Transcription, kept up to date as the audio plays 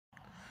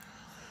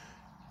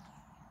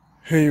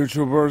Hey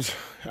YouTubers,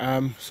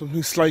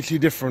 something slightly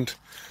different.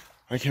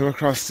 I came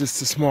across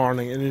this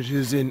morning and it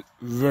is in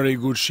very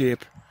good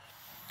shape.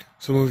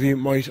 Some of you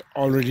might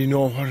already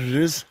know what it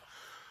is,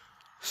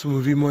 some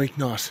of you might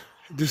not.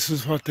 This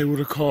is what they would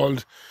have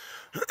called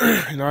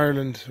in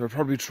Ireland, or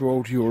probably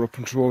throughout Europe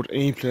and throughout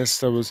any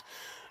place that was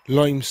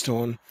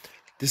limestone.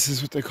 This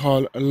is what they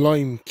call a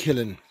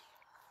limekiln.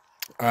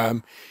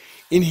 In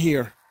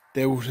here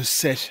they would have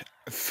set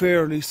a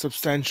fairly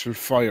substantial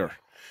fire.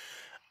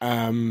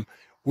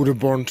 Would have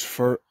burnt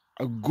for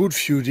a good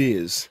few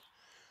days,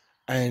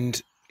 and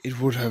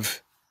it would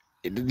have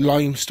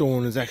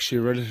limestone is actually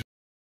a relative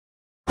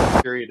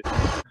period.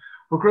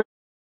 We're great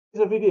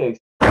video.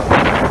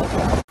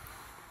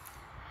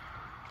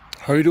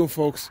 How you doing,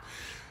 folks?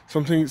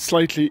 Something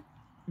slightly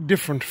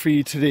different for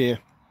you today.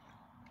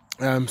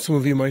 Some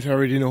of you might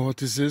already know what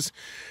this is.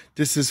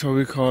 This is what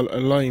we call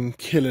a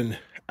limekiln.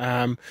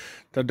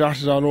 They're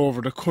dotted all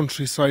over the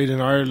countryside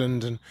in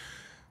Ireland and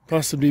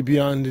possibly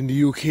beyond in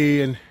the UK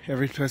and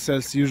every place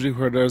else, usually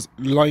where there's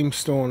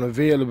limestone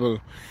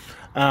available.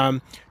 The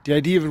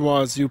idea of it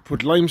was you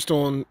put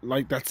limestone,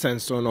 like that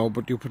sandstone now,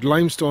 but you put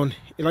limestone.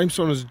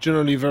 Limestone is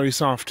generally very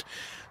soft,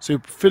 so you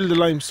fill the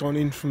limestone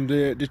in from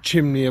the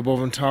chimney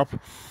above and top.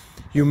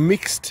 You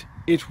mixed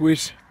it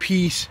with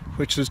peat,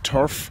 which is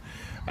turf,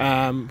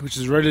 which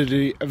is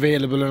readily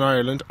available in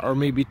Ireland, or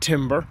maybe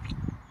timber,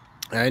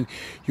 and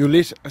you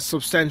lit a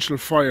substantial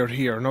fire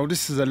here. Now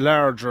this is a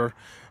larger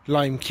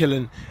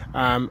limekiln.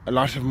 A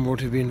lot of them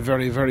would have been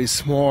very, very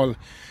small,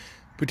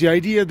 but the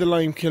idea of the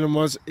limekiln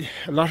was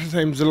a lot of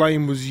times the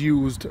lime was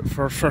used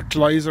for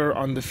fertilizer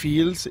on the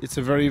fields. It's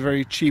a very,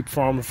 very cheap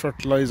form of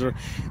fertilizer,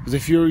 because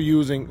if you're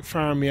using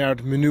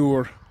farmyard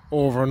manure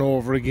over and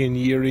over again,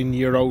 year in,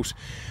 year out,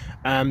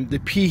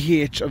 the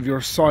pH of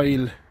your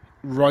soil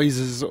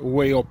rises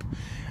way up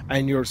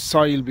and your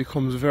soil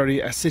becomes very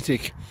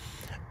acidic,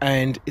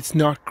 and it's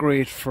not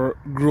great for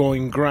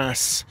growing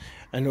grass.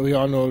 And we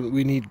all know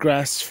we need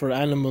grass for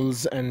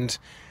animals, and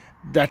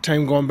that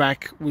time going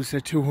back, we say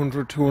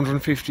 200,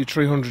 250,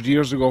 300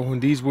 years ago, when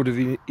these would have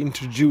been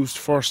introduced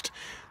first,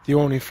 the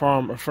only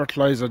form of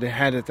fertilizer they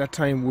had at that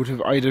time would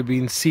have either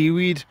been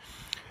seaweed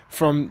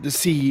from the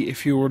sea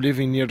if you were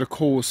living near the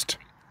coast,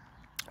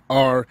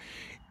 or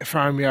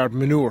farmyard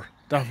manure.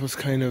 That was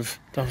kind of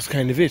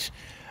it.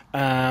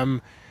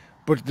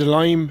 But the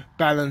lime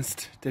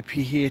balanced the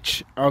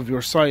pH of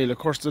your soil. Of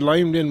course, the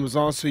lime then was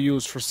also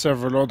used for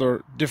several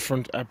other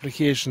different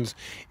applications.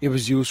 It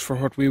was used for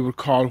what we would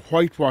call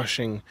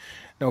whitewashing.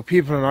 Now,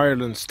 people in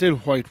Ireland still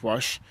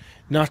whitewash,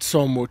 not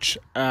so much.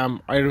 I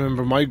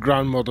remember my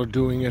grandmother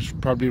doing it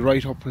probably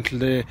right up until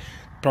the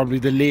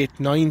late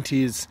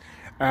 90s.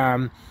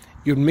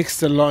 You'd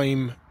mix the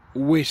lime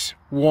with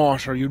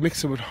water. You'd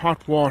mix it with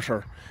hot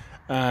water,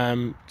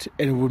 and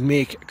it would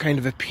make kind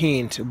of a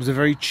paint. It was a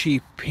very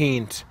cheap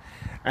paint.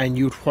 And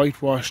you'd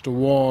whitewash the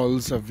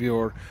walls of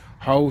your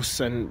house,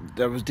 and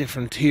there was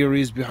different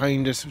theories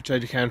behind it, which I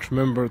can't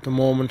remember at the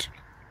moment.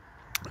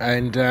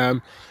 And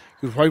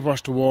you'd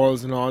whitewash the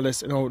walls and all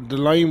this. You know, the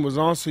lime was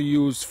also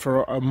used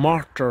for a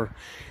mortar.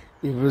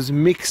 It was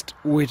mixed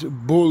with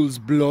bull's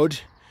blood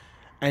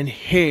and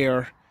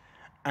hair,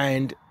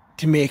 and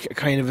to make a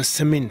kind of a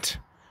cement.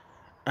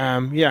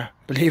 Yeah,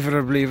 believe it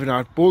or believe it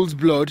not, bull's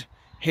blood,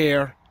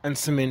 hair, and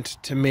cement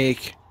to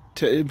make.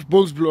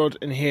 Bull's blood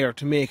and hair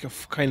to make a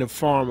kind of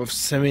form of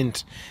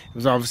cement. It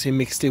was obviously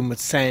mixed in with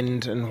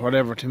sand and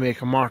whatever to make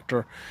a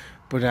mortar,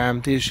 but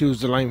they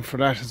used the lime for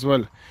that as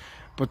well.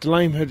 But the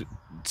lime had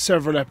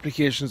several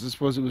applications. I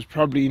suppose it was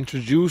probably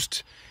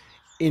introduced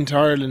into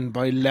Ireland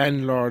by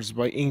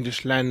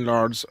English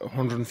landlords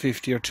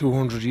 150 or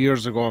 200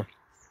 years ago.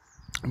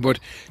 But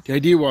the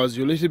idea was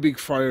you lit a big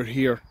fire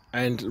here,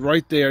 and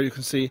right there you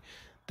can see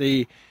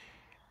the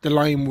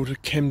lime would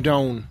have come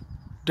down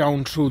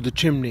through the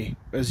chimney,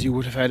 as you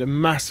would have had a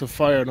massive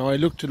fire. Now, I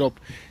looked it up.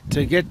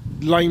 To get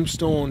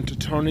limestone to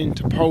turn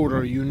into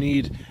powder, you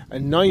need a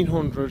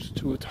 900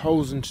 to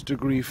 1000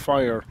 degree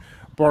fire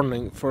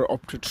burning for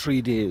up to 3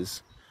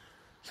 days.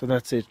 So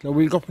that's it. Now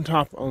we'll go up on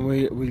top and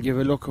we'll give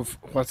a look of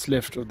what's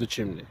left of the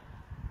chimney.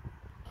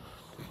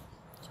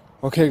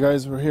 Okay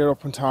guys, we're here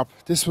up on top.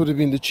 This would have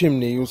been the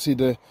chimney. You'll see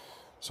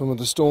some of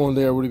the stone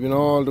there would have been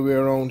all the way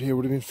around here.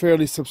 Would have been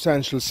fairly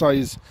substantial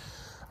size.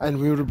 And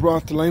we would have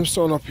brought the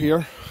limestone up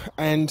here,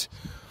 and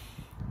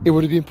it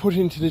would have been put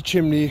into the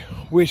chimney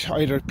with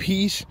either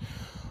peat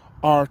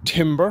or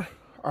timber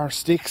or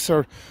sticks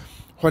or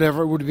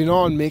whatever. It would have been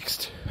all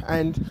mixed,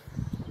 and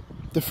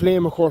the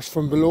flame, of course,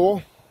 from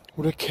below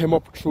would have come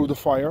up through the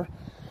fire,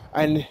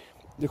 and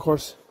of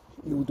course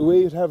the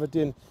way you'd have it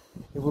then,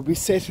 it would be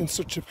set in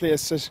such a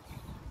place that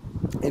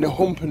in a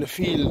hump in the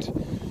field,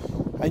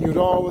 and you'd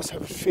always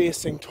have it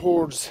facing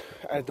towards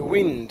the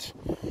wind.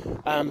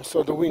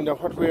 So the wind,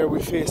 what way are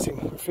we facing?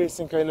 We're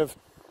facing kind of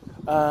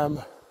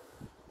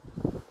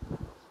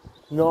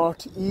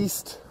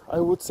northeast, I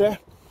would say,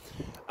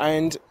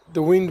 and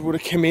the wind would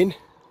have come in,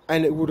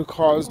 and it would have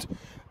caused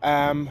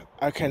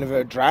a kind of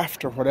a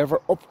draft or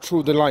whatever up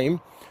through the lime,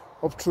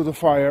 up through the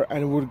fire,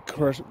 and it would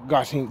have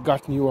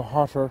gotten you a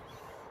hotter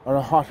or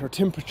a hotter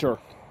temperature.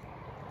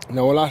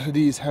 Now a lot of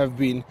these have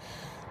been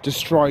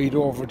destroyed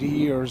over the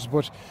years,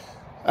 but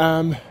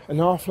an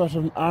awful lot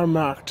of them are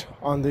marked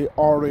on the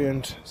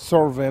Orient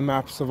survey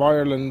maps of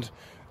Ireland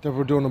that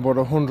were done about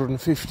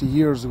 150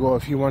 years ago.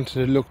 If you wanted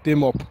to look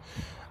them up,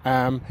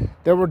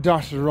 they were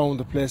dotted around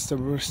the place. They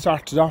were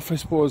started off, I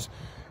suppose,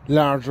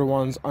 larger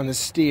ones on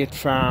estate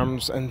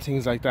farms and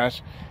things like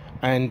that,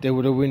 and they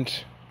would have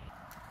went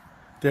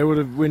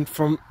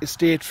from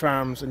estate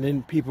farms, and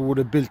then people would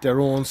have built their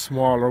own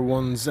smaller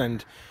ones,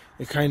 and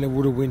it kind of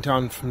would have went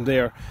on from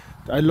there.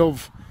 I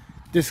love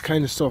this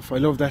kind of stuff. I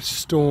love that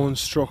stone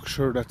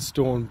structure, that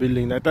stone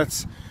building.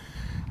 That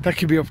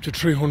could be up to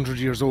 300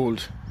 years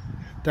old.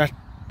 That,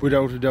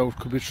 without a doubt,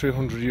 could be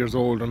 300 years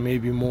old or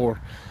maybe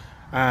more.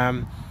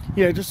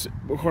 Yeah, just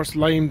of course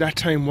lime that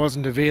time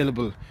wasn't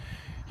available.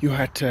 You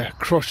had to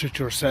crush it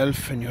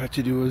yourself, and you had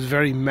to do it. Was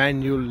very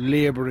manual,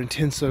 labour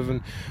intensive,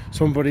 and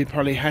somebody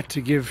probably had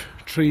to give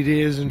 3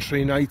 days and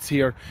 3 nights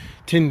here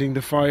tending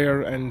the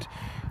fire, and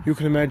you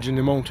can imagine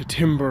the amount of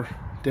timber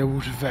they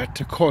would have had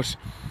to cut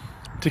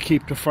to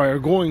keep the fire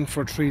going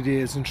for 3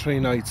 days and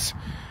 3 nights,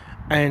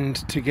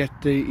 and to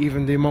get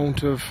even the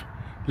amount of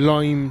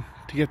lime,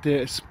 to get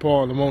the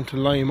small amount of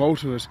lime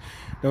out of it.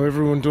 Now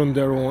everyone done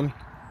their own.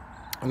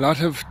 A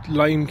lot of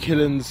lime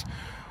kilns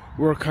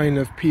were kind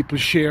of, people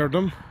shared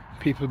them.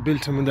 People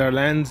built them in their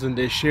lands and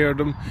they shared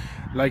them.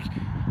 Like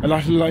a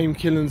lot of lime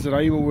kilns that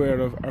I'm aware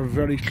of are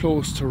very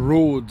close to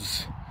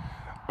roads.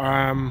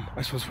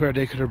 I suppose where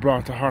they could have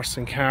brought the horse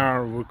and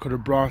car, or could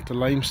have brought the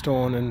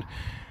limestone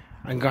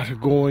and got it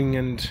going,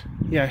 and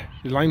yeah,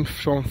 the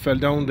limestone fell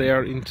down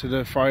there into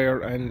the fire,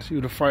 and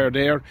you'd have fire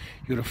there,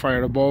 you'd have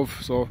fire above.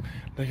 So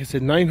like I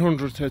said,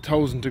 900 to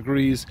 1000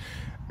 degrees.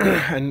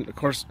 And of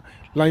course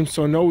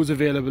limestone now is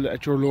available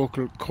at your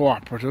local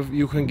cooperative.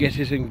 You can get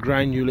it in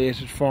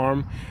granulated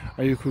form,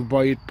 or you could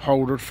buy it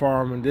powdered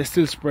form, and they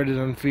still spread it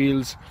on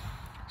fields.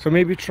 So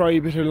maybe try a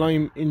bit of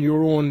lime in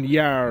your own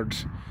yard.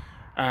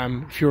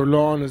 If your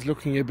lawn is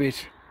looking a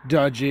bit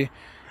dodgy,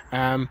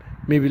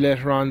 maybe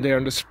later on there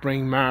in the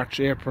spring, March,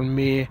 April,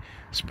 May,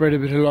 spread a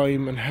bit of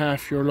lime on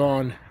half your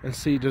lawn and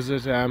see does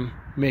it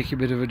make a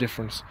bit of a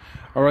difference.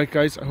 Alright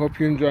guys, I hope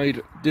you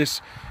enjoyed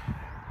this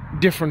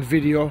different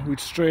video.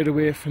 We'd strayed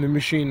away from the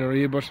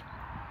machinery, but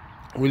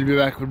we'll be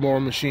back with more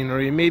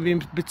machinery, maybe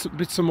bits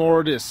some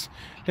more of this.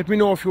 Let me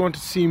know if you want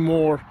to see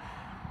more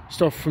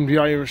stuff from the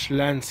Irish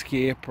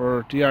landscape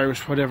or the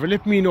Irish whatever.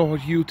 Let me know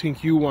what you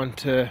think you want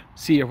to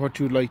see or what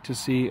you'd like to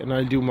see, and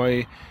I'll do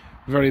my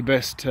very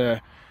best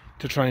to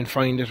try and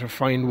find it or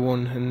find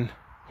one, and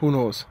who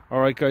knows.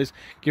 Alright guys,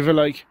 give a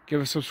like,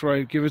 give a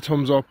subscribe, give a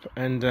thumbs up,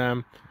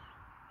 and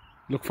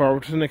look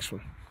forward to the next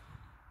one.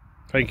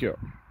 Thank you.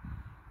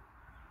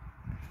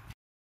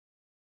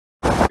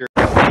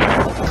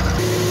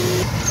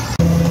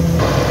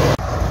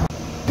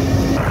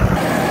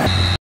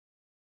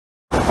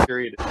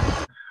 Period.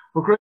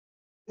 Well, Chris,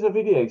 a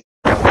video.